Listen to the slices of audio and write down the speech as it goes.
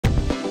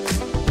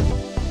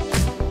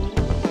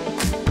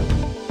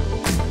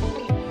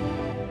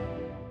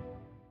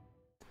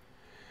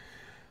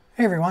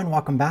Hey everyone,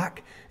 welcome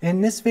back.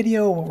 In this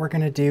video, what we're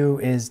going to do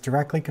is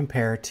directly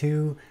compare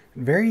two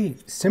very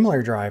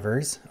similar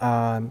drivers.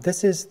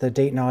 This is the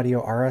Dayton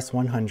Audio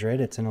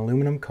RS100. It's an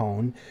aluminum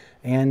cone,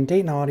 and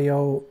Dayton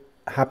Audio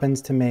happens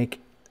to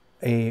make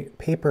a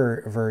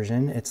paper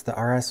version. It's the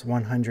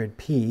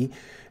RS100P,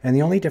 and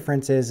the only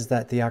difference is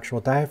that the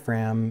actual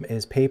diaphragm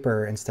is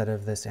paper instead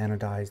of this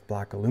anodized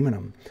black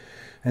aluminum.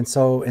 And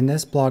so in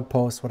this blog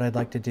post, what I'd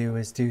like to do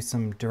is do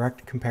some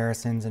direct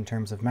comparisons in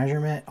terms of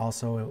measurement,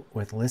 also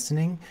with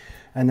listening,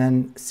 and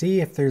then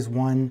see if there's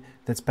one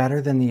that's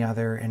better than the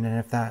other, and then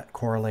if that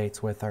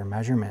correlates with our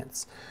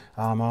measurements.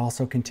 I'll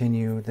also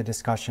continue the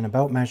discussion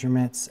about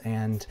measurements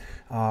and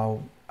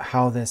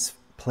how this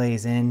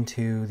plays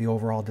into the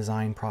overall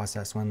design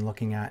process when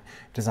looking at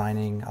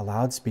designing a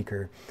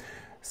loudspeaker.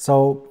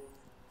 So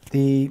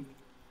the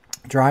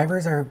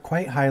drivers are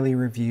quite highly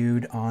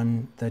reviewed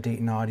on the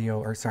Dayton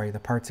Audio, the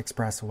Parts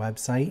Express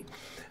website.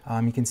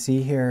 You can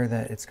see here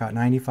that it's got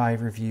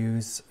 95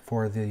 reviews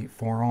for the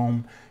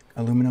 4-ohm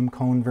aluminum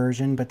cone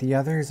version, but the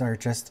others are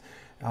just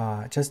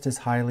as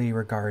highly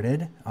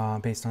regarded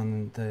based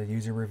on the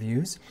user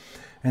reviews.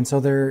 And so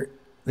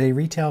they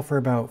retail for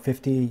about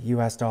 $50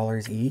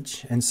 US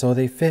each, and so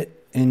they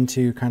fit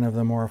into kind of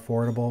the more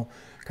affordable,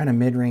 kind of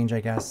mid-range,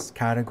 I guess,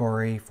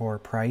 category for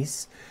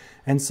price.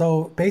 And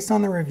so based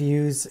on the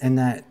reviews and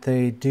that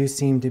they do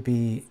seem to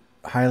be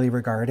highly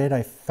regarded,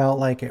 I felt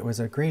like it was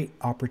a great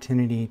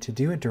opportunity to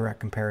do a direct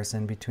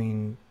comparison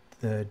between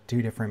the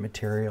two different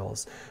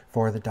materials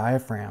for the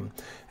diaphragm.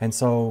 And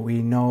so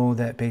we know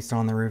that based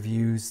on the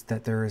reviews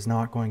that there is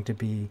not going to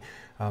be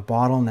a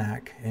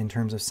bottleneck in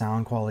terms of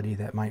sound quality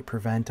that might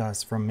prevent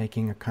us from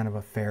making a kind of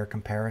a fair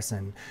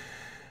comparison.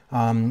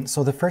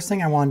 So the first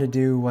thing I wanted to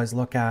do was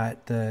look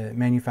at the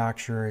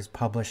manufacturer's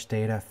published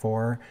data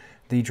for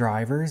the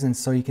drivers. And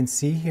so you can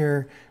see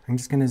here, I'm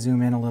just going to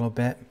zoom in a little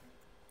bit.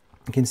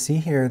 You can see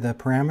here the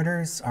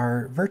parameters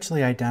are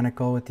virtually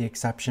identical with the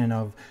exception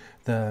of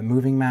the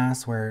moving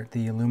mass, where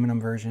the aluminum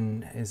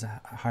version is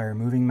a higher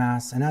moving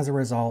mass. And as a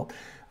result,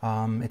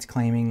 it's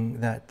claiming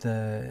that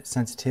the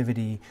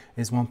sensitivity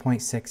is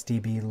 1.6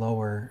 dB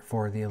lower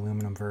for the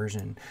aluminum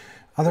version.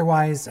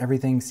 Otherwise,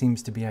 everything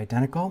seems to be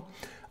identical.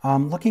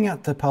 Looking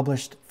at the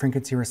published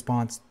frequency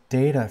response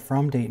data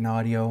from Dayton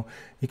Audio,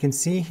 you can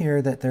see here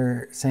that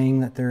they're saying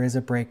that there is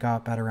a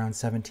breakup at around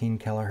 17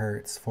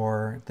 kilohertz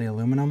for the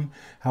aluminum.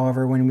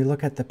 However, when we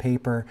look at the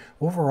paper,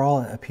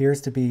 overall it appears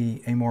to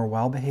be a more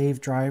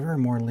well-behaved driver, a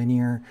more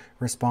linear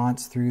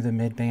response through the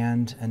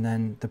midband, and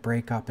then the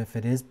breakup, if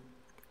it is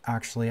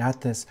actually at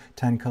this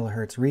 10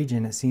 kilohertz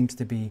region, it seems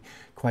to be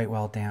quite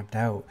well damped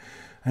out.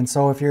 And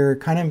so if you're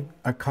kind of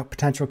a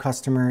potential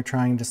customer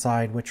trying to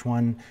decide which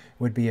one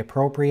would be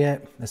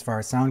appropriate as far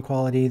as sound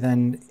quality,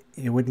 then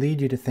it would lead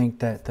you to think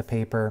that the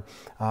paper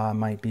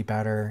might be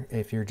better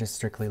if you're just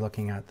strictly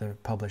looking at the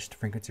published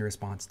frequency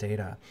response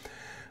data.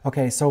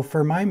 Okay, so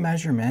for my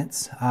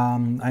measurements,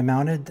 I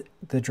mounted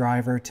the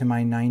driver to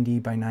my 90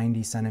 by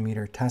 90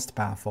 centimeter test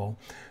baffle.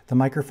 The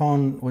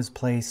microphone was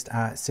placed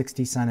at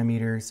 60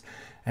 centimeters,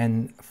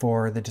 and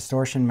for the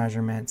distortion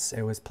measurements,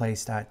 it was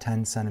placed at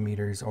 10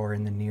 centimeters or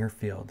in the near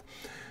field.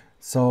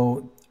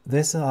 So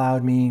this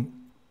allowed me,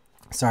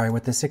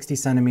 with the 60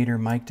 centimeter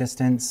mic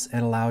distance, it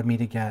allowed me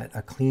to get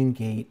a clean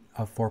gate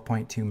of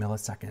 4.2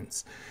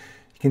 milliseconds.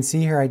 You can see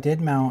here I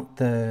did mount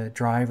the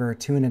driver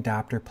to an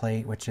adapter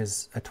plate, which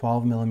is a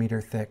 12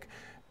 millimeter thick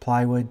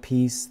plywood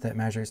piece that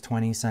measures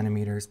 20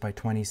 centimeters by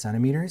 20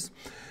 centimeters.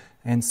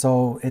 And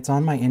so it's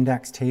on my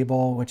index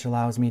table, which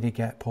allows me to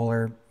get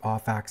polar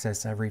off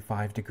axis every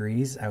 5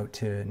 degrees out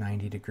to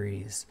 90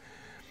 degrees.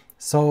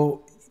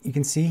 So you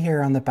can see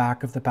here on the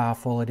back of the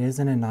baffle, it is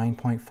in a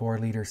 9.4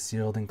 liter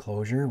sealed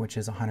enclosure, which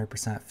is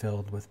 100%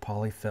 filled with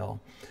polyfill.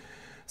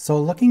 So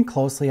looking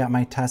closely at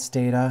my test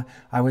data,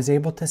 I was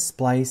able to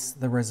splice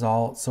the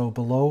result. So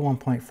below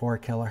 1.4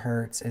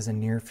 kilohertz is a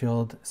near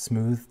field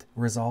smoothed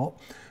result.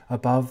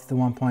 Above the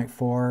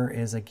 1.4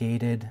 is a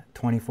gated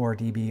 24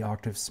 dB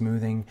octave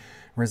smoothing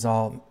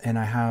result. And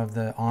I have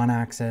the on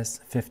axis,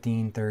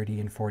 15, 30,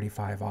 and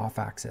 45 off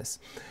axis.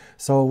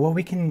 So what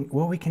we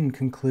can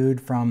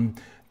conclude from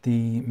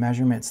the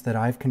measurements that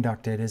I've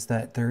conducted is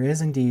that there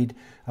is indeed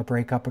a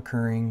breakup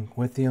occurring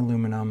with the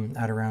aluminum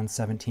at around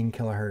 17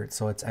 kilohertz,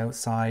 so it's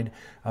outside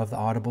of the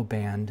audible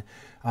band.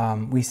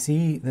 We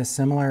see the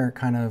similar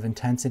kind of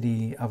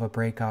intensity of a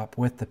breakup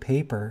with the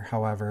paper,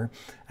 however,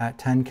 at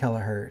 10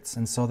 kilohertz,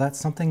 and so that's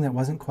something that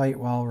wasn't quite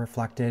well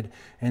reflected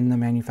in the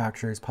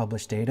manufacturer's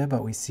published data,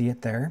 but we see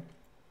it there.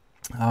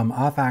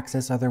 Off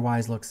axis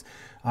otherwise looks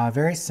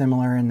very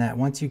similar in that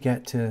once you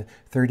get to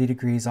 30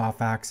 degrees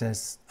off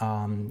axis,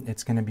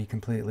 it's going to be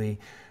completely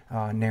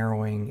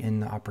narrowing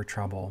in the upper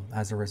treble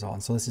as a result.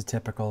 And so this is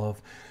typical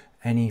of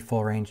any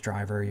full range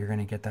driver. You're going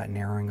to get that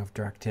narrowing of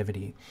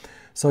directivity.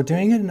 So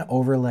doing an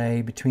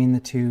overlay between the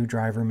two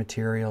driver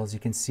materials, you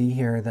can see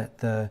here that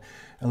the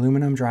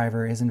aluminum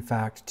driver is in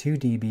fact 2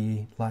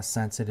 dB less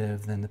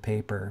sensitive than the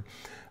paper.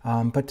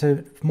 But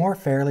to more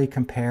fairly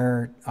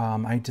compare,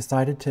 I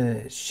decided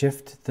to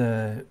shift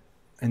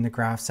in the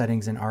graph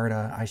settings in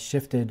ARTA, I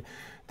shifted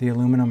the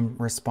aluminum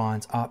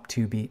response up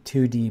to be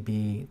 2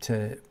 dB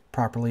to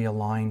properly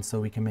align,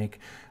 so we can make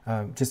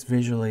just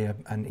visually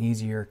an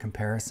easier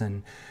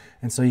comparison.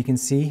 And so you can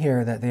see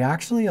here that they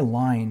actually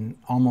align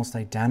almost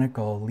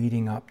identical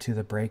leading up to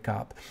the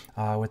breakup,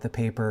 with the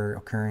paper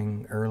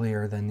occurring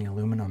earlier than the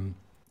aluminum.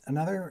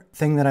 Another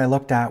thing that I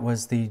looked at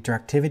was the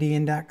directivity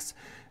index.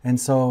 And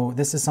so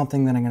this is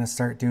something that I'm going to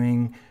start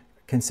doing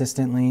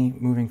consistently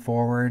moving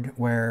forward,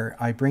 where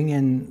I bring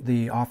in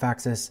the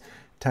off-axis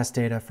test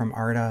data from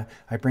ARTA,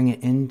 I bring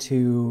it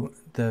into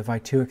the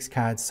Vituix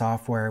CAD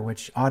software,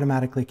 which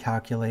automatically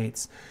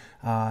calculates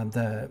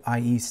the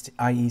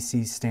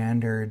IEC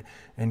standard,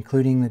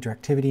 including the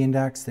directivity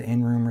index, the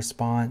in-room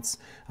response.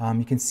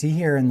 You can see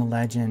here in the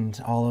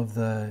legend all of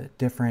the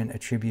different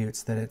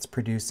attributes that it's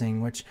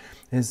producing, which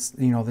is,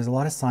 there's a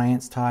lot of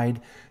science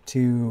tied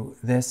to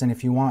this. And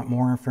if you want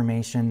more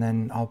information,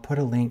 then I'll put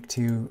a link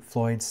to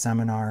Floyd's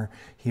seminar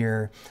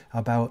here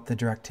about the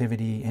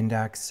directivity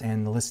index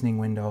and the listening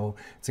window.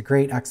 It's a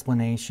great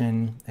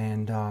explanation,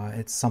 and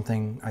it's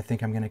something I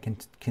think I'm going to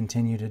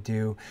continue to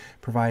do.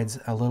 Provides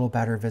a little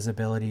better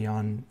visibility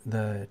on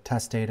the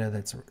test data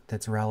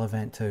that's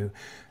relevant to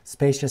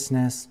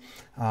spaciousness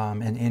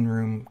and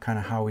in-room, kind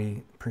of how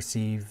we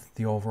perceive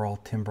the overall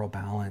timbral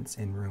balance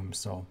in room.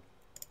 So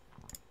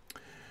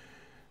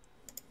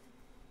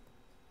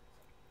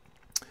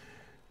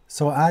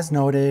as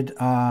noted,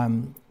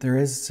 there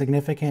is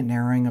significant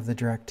narrowing of the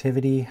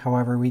directivity.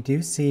 However, we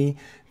do see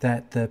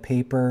that the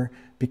paper,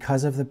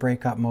 because of the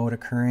breakup mode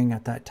occurring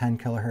at that 10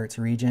 kilohertz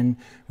region,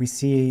 we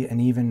see an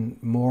even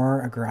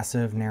more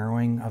aggressive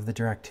narrowing of the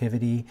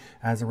directivity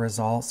as a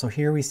result. So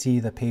here we see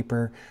the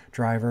paper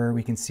driver,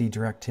 we can see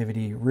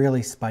directivity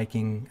really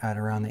spiking at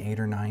around the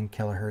 8 or 9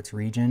 kilohertz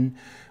region,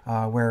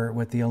 where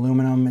with the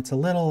aluminum, it's a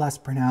little less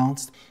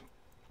pronounced.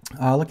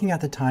 Looking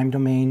at the time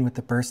domain with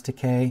the burst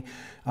decay,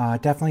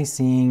 definitely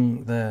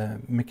seeing the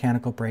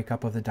mechanical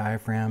breakup of the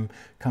diaphragm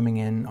coming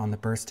in on the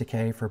burst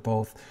decay for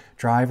both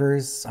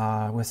drivers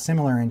with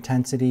similar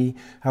intensity.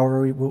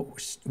 However,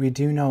 we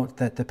do note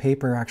that the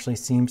paper actually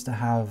seems to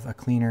have a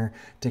cleaner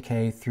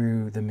decay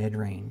through the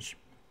mid-range.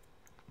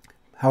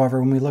 However,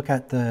 when we look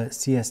at the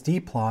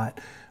CSD plot,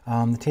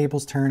 the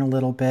tables turn a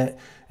little bit,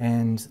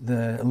 and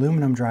the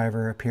aluminum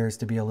driver appears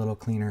to be a little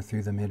cleaner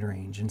through the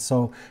mid-range. And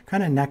so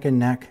kind of neck and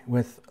neck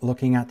with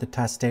looking at the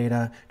test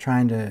data,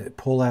 trying to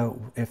pull out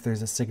if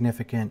there's a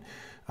significant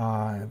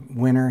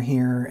winner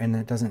here, and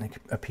it doesn't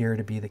appear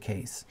to be the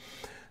case.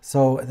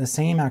 So the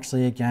same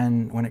actually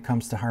again when it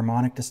comes to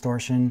harmonic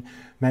distortion,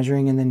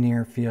 measuring in the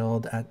near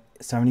field at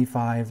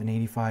 75 and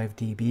 85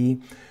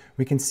 dB.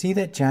 We can see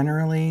that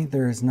generally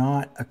there is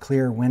not a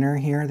clear winner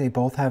here. They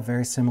both have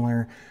very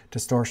similar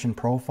distortion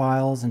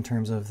profiles in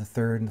terms of the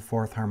third and the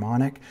fourth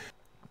harmonic.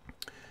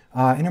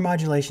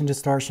 Intermodulation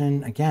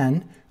distortion,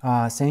 again,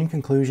 same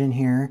conclusion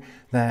here,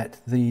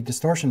 that the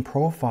distortion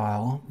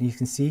profile, you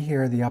can see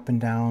here the up and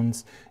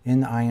downs in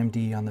the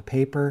IMD on the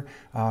paper,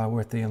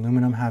 with the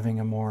aluminum having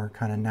a more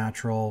kind of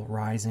natural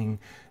rising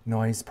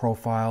noise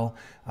profile.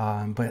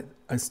 But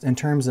in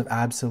terms of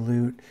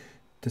absolute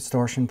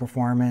distortion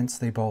performance,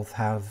 they both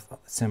have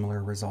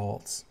similar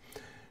results.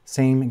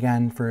 Same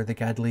again for the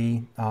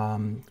Gedley,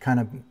 kind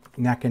of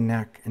neck and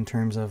neck in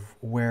terms of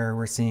where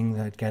we're seeing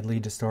the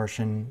Gedley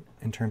distortion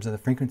in terms of the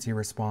frequency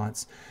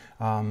response,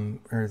 or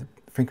the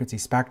frequency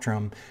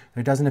spectrum.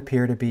 There doesn't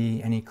appear to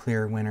be any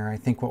clear winner. I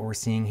think what we're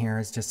seeing here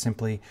is just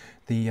simply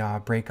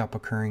the breakup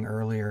occurring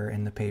earlier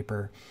in the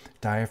paper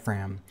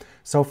diaphragm.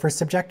 So for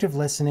subjective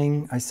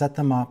listening, I set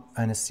them up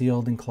in a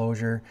sealed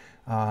enclosure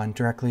and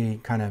directly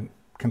kind of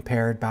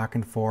compared back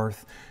and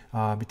forth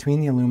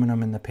between the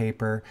aluminum and the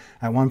paper.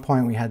 At one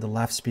point we had the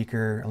left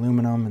speaker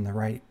aluminum and the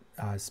right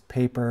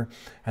paper,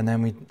 and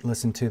then we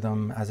listened to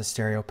them as a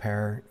stereo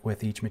pair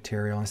with each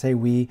material. I say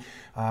we,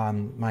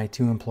 my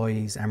two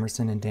employees,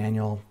 Emerson and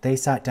Daniel, they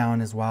sat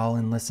down as well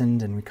and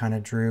listened, and we kind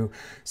of drew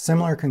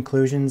similar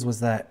conclusions. Was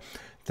that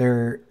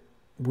there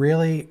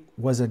really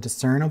was a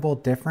discernible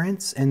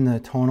difference in the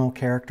tonal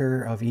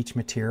character of each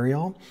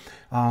material,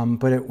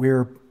 but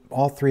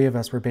all three of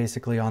us were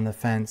basically on the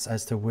fence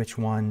as to which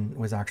one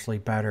was actually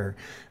better.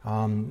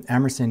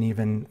 Emerson,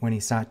 even when he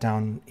sat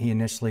down, he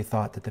initially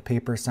thought that the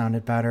paper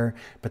sounded better,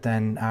 but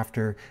then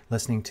after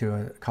listening to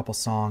a couple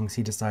songs,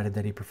 he decided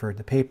that he preferred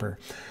the paper.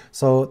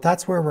 So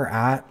that's where we're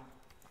at.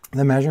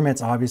 The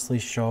measurements obviously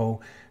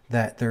show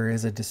that there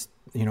is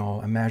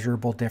a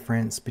measurable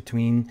difference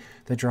between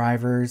the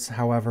drivers.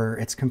 However,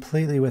 it's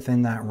completely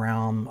within that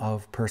realm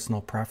of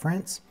personal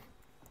preference.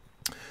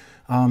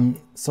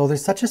 So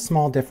there's such a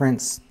small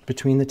difference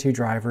between the two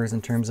drivers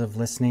in terms of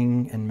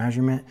listening and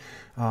measurement.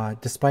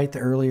 Despite the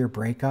earlier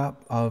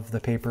breakup of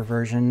the paper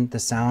version, the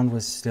sound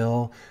was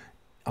still,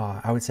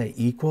 I would say,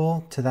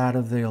 equal to that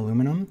of the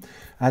aluminum.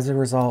 As a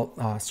result,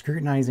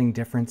 scrutinizing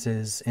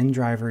differences in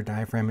driver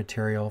diaphragm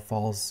material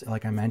falls,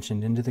 like I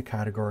mentioned, into the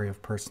category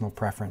of personal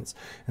preference.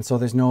 And so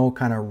there's no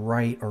kind of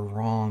right or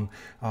wrong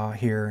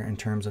here in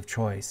terms of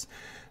choice.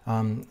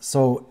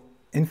 So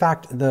In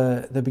fact,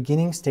 the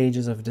beginning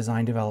stages of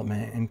design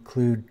development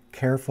include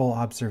careful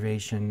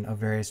observation of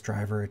various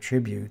driver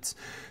attributes.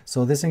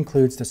 So this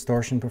includes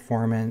distortion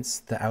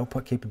performance, the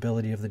output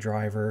capability of the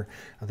driver,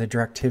 the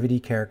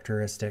directivity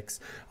characteristics.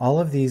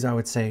 All of these, I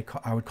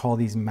would call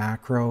these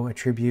macro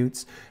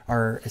attributes,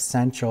 are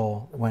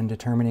essential when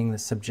determining the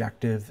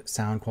subjective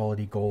sound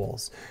quality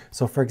goals.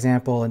 So for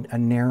example, a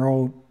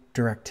narrow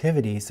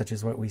directivity, such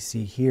as what we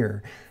see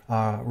here,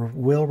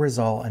 will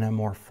result in a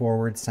more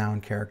forward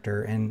sound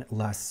character and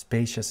less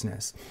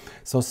spaciousness.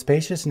 So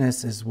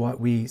spaciousness is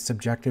what we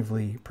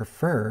subjectively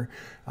prefer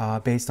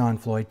based on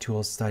Floyd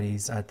Toole's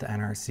studies at the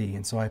NRC.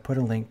 And so I put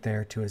a link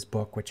there to his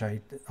book, which I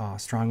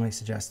strongly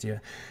suggest you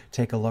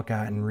take a look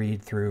at and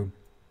read through.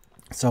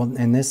 So,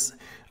 and this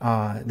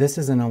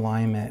is in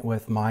alignment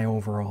with my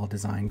overall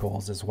design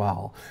goals as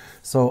well.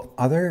 So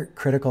other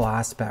critical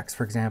aspects,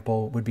 for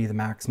example, would be the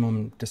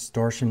maximum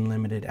distortion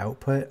limited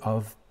output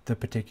of the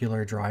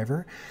particular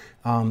driver.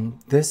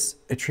 This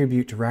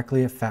attribute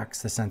directly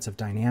affects the sense of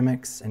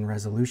dynamics and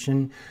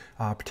resolution,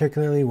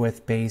 particularly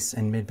with bass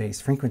and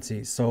mid-bass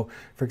frequencies. So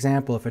for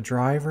example, if a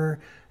driver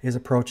is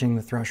approaching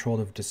the threshold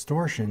of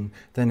distortion,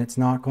 then it's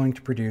not going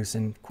to produce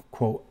an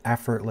quote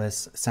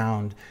effortless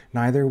sound.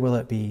 Neither will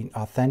it be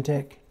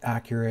authentic,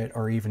 accurate,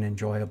 or even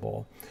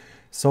enjoyable.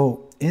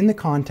 So in the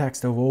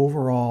context of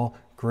overall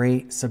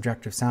great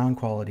subjective sound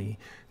quality,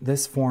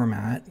 this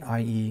format,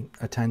 i.e.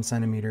 a 10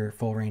 centimeter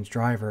full range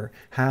driver,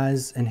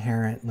 has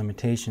inherent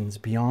limitations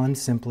beyond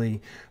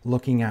simply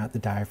looking at the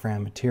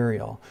diaphragm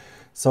material.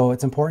 So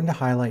it's important to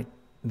highlight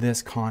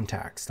this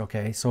context,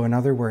 okay? So in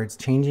other words,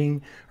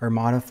 changing or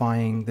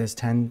modifying this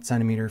 10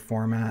 centimeter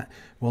format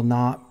will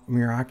not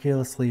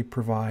miraculously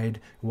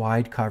provide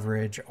wide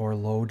coverage or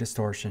low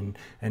distortion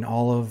and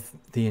all of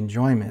the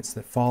enjoyments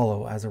that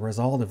follow as a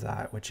result of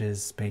that, which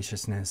is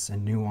spaciousness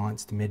and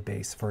nuanced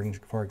mid-bass,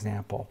 for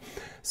example.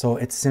 So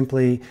it's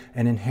simply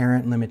an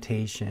inherent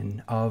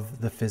limitation of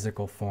the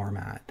physical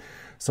format.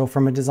 So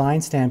from a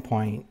design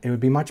standpoint, it would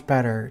be much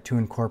better to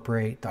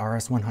incorporate the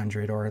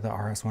RS100 or the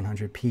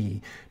RS100P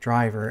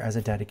driver as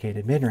a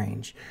dedicated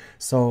mid-range.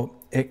 So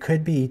it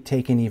could be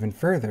taken even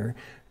further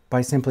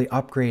by simply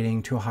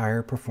upgrading to a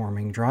higher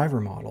performing driver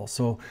model.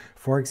 So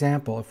for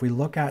example, if we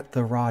look at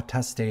the raw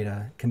test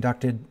data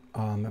conducted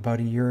about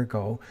a year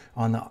ago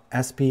on the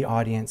SB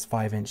Audience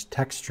 5-inch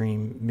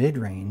TechStream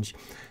mid-range,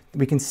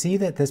 we can see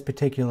that this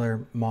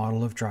particular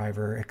model of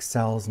driver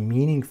excels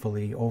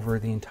meaningfully over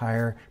the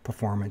entire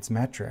performance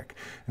metric.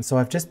 And so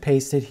I've just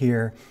pasted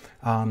here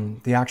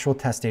the actual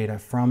test data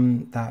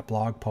from that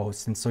blog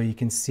post. And so you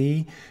can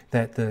see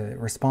that the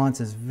response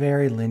is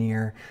very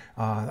linear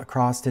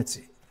across its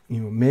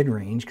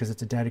mid-range, because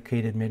it's a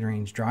dedicated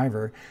mid-range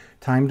driver.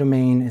 Time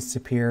domain is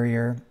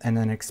superior, and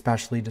then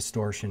especially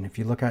distortion. If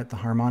you look at the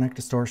harmonic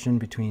distortion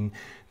between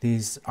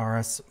these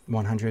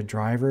RS100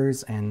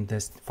 drivers and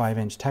this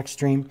 5-inch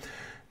TechStream,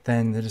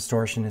 then the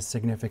distortion is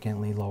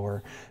significantly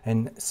lower.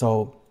 And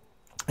so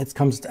it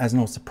comes as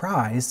no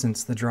surprise,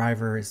 since the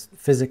driver is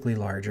physically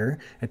larger.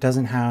 It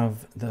doesn't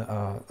have the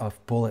a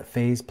bullet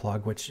phase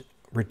plug, which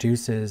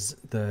reduces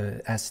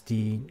the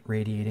SD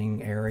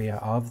radiating area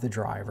of the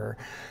driver.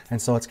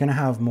 And so it's going to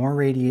have more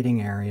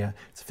radiating area.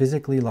 It's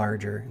physically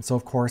larger. And so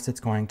of course it's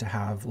going to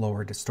have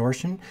lower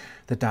distortion.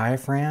 The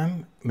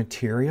diaphragm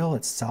material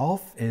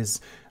itself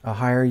is a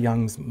higher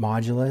Young's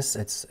modulus.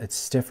 It's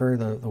stiffer.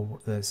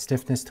 The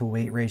stiffness to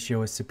weight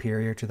ratio is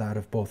superior to that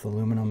of both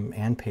aluminum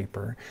and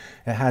paper.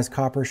 It has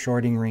copper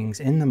shorting rings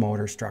in the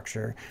motor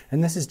structure.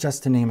 And this is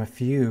just to name a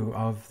few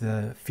of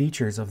the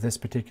features of this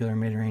particular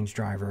mid-range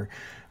driver,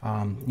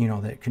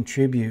 that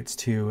contributes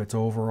to its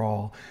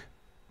overall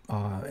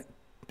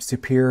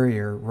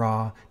superior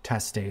raw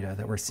test data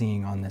that we're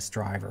seeing on this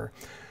driver.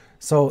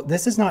 So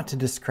this is not to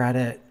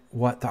discredit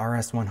what the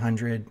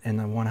RS100 and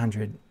the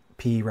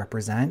 100P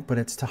represent, but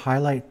it's to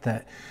highlight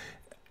that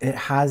it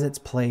has its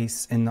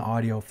place in the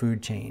audio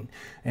food chain,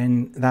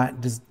 and that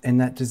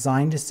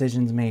design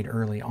decisions made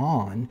early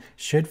on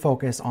should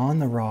focus on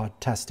the raw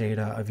test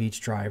data of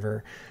each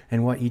driver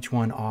and what each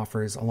one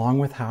offers, along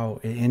with how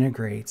it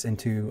integrates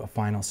into a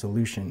final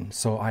solution,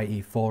 so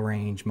i.e. full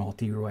range,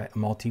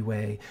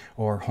 multi-way,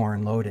 or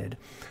horn loaded.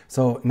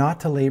 So not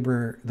to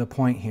labor the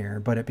point here,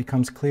 but it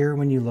becomes clear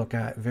when you look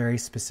at very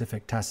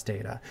specific test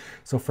data.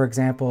 So for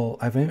example,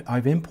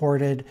 I've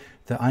imported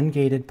the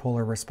ungated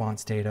polar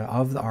response data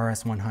of the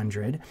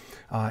RS100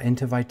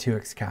 into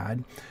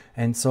V2X-CAD.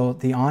 And so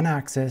the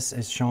on-axis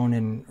is shown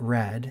in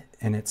red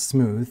and it's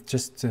smooth,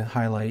 just to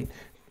highlight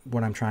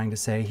what I'm trying to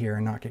say here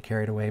and not get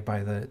carried away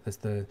by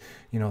the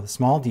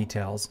small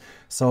details.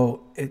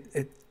 So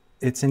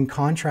it's in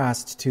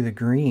contrast to the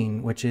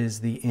green, which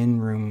is the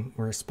in-room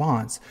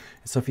response.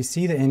 So if you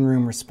see the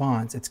in-room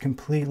response, it's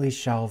completely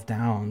shelved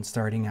down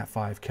starting at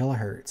 5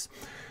 kilohertz.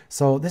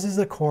 So this is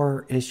the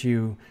core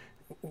issue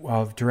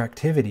of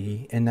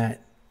directivity, in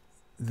that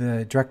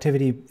the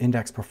directivity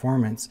index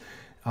performance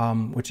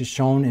which is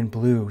shown in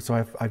blue.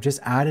 So I've just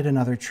added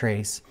another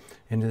trace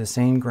into the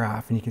same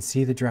graph, and you can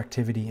see the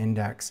directivity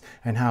index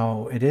and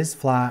how it is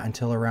flat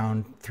until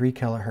around 3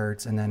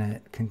 kilohertz, and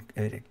then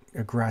it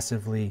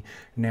aggressively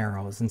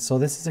narrows. And so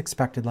this is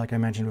expected, like I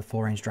mentioned, with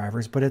full range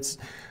drivers, but it's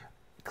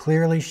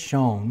clearly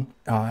shown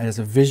as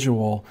a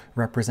visual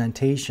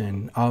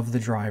representation of the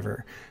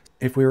driver.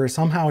 If we were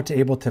somehow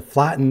able to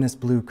flatten this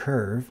blue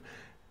curve,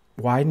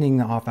 widening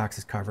the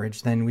off-axis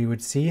coverage, then we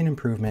would see an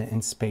improvement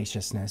in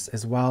spaciousness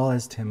as well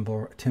as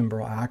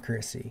timbral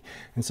accuracy.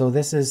 And so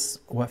this is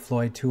what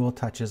Floyd Toole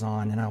touches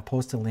on, and I'll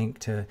post a link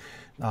to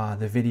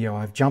the video.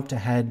 I've jumped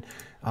ahead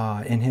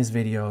in his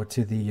video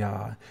to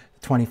the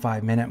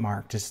 25-minute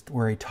mark, just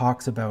where he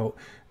talks about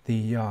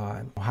the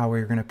how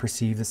we're going to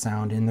perceive the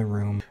sound in the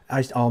room.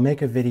 I'll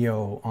make a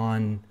video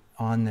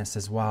on this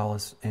as well,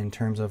 as in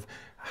terms of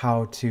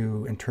how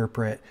to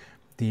interpret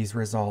these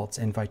results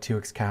in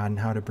V2X CAD and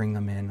how to bring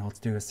them in. I'll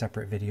do a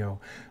separate video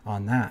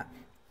on that.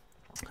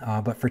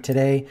 But for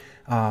today,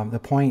 the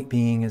point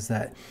being is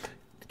that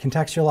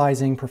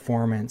contextualizing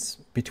performance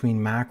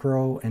between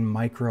macro and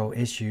micro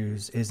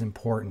issues is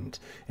important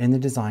in the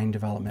design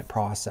development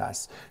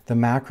process. The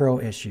macro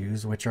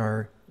issues, which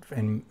are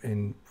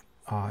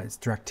its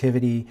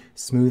directivity,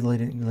 smooth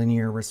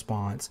linear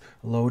response,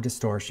 low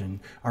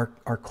distortion,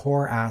 are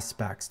core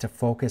aspects to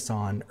focus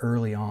on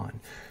early on.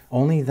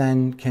 Only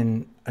then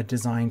can a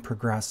design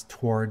progress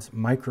towards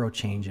micro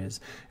changes.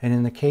 And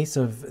in the case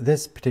of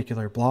this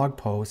particular blog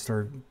post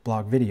or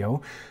blog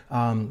video,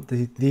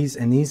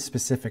 these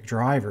specific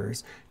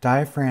drivers,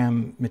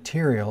 diaphragm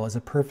material is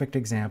a perfect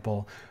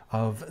example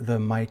of the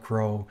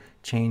micro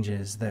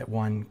changes that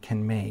one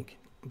can make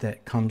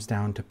that comes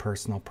down to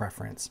personal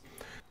preference.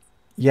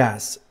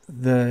 Yes,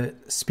 the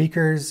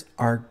speakers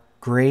are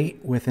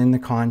great within the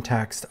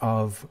context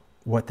of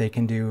what they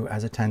can do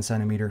as a 10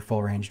 centimeter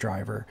full range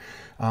driver.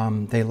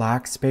 They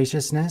lack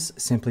spaciousness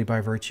simply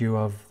by virtue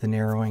of the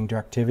narrowing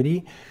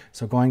directivity.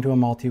 So going to a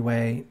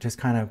multi-way just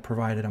kind of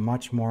provided a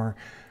much more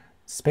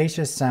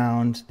spacious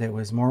sound that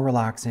was more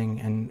relaxing,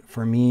 and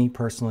for me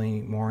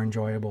personally, more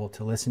enjoyable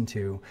to listen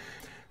to.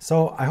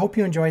 So I hope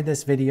you enjoyed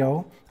this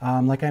video.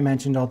 Like I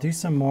mentioned, I'll do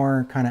some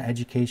more kind of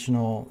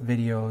educational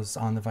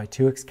videos on the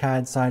V2X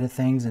CAD side of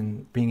things,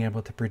 and being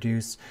able to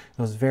produce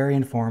those very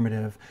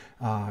informative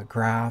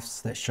graphs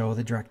that show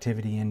the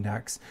directivity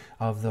index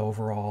of the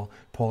overall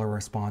polar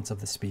response of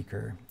the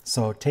speaker.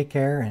 So take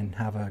care and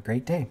have a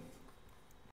great day.